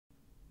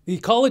The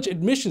college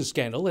admissions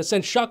scandal has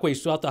sent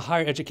shockwaves throughout the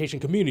higher education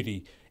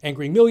community,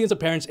 angering millions of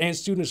parents and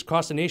students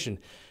across the nation.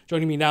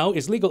 Joining me now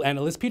is legal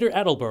analyst Peter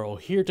Attleborough,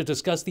 here to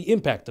discuss the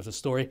impact of the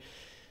story.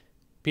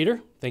 Peter,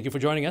 thank you for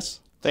joining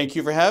us. Thank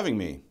you for having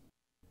me.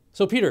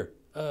 So Peter,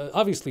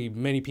 obviously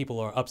many people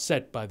are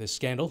upset by this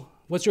scandal.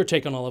 What's your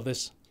take on all of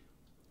this?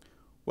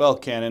 Well,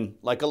 Cannon,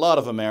 like a lot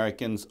of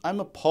Americans,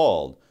 I'm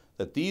appalled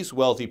that these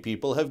wealthy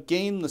people have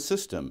gamed the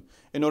system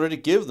in order to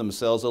give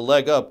themselves a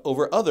leg up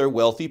over other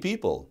wealthy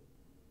people.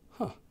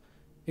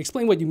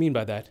 Explain what you mean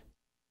by that.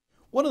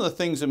 One of the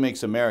things that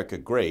makes America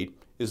great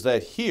is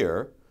that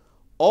here,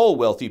 all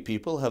wealthy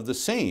people have the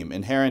same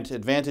inherent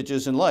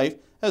advantages in life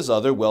as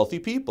other wealthy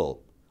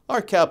people.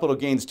 Our capital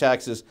gains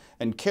taxes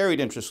and carried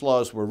interest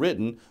laws were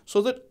written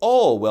so that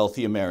all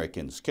wealthy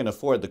Americans can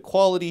afford the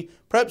quality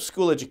prep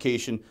school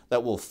education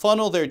that will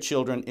funnel their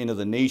children into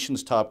the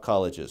nation's top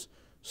colleges.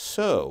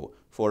 So,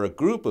 for a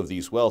group of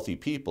these wealthy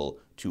people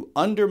to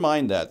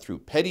undermine that through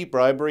petty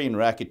bribery and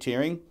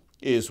racketeering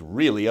is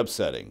really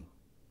upsetting.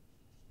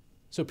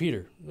 So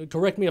Peter,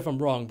 correct me if I'm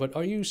wrong, but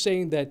are you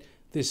saying that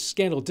this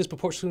scandal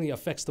disproportionately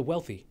affects the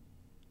wealthy?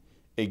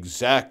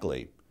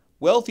 Exactly.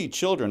 Wealthy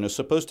children are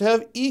supposed to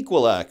have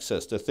equal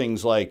access to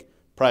things like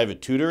private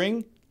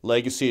tutoring,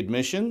 legacy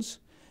admissions,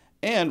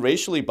 and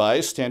racially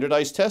biased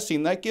standardized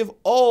testing that give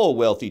all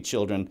wealthy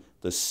children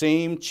the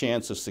same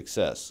chance of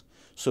success.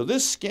 So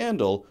this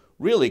scandal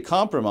really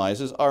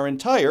compromises our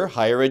entire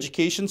higher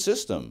education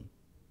system.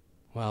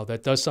 Wow,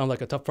 that does sound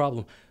like a tough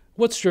problem.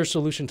 What's your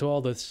solution to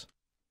all this?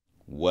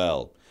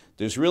 Well,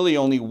 there's really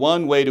only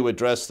one way to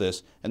address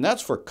this, and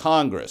that's for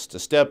Congress to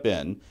step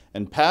in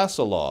and pass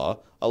a law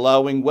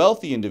allowing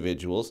wealthy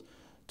individuals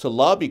to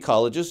lobby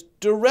colleges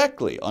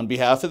directly on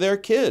behalf of their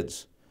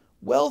kids.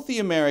 Wealthy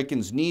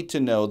Americans need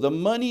to know the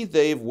money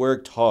they've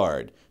worked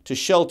hard to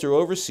shelter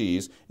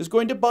overseas is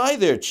going to buy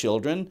their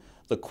children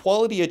the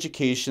quality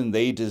education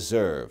they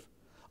deserve.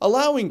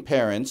 Allowing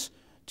parents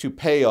to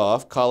pay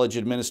off college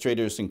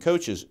administrators and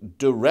coaches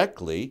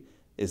directly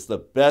is the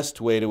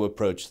best way to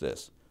approach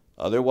this.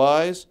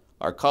 Otherwise,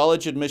 our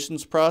college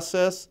admissions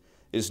process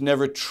is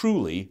never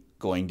truly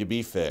going to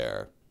be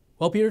fair.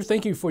 Well, Peter,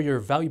 thank you for your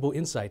valuable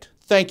insight.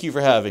 Thank you for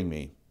having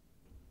me.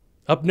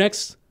 Up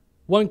next,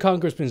 one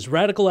congressman's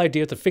radical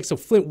idea to fix the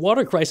Flint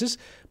water crisis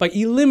by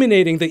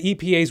eliminating the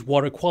EPA's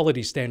water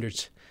quality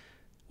standards.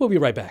 We'll be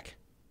right back.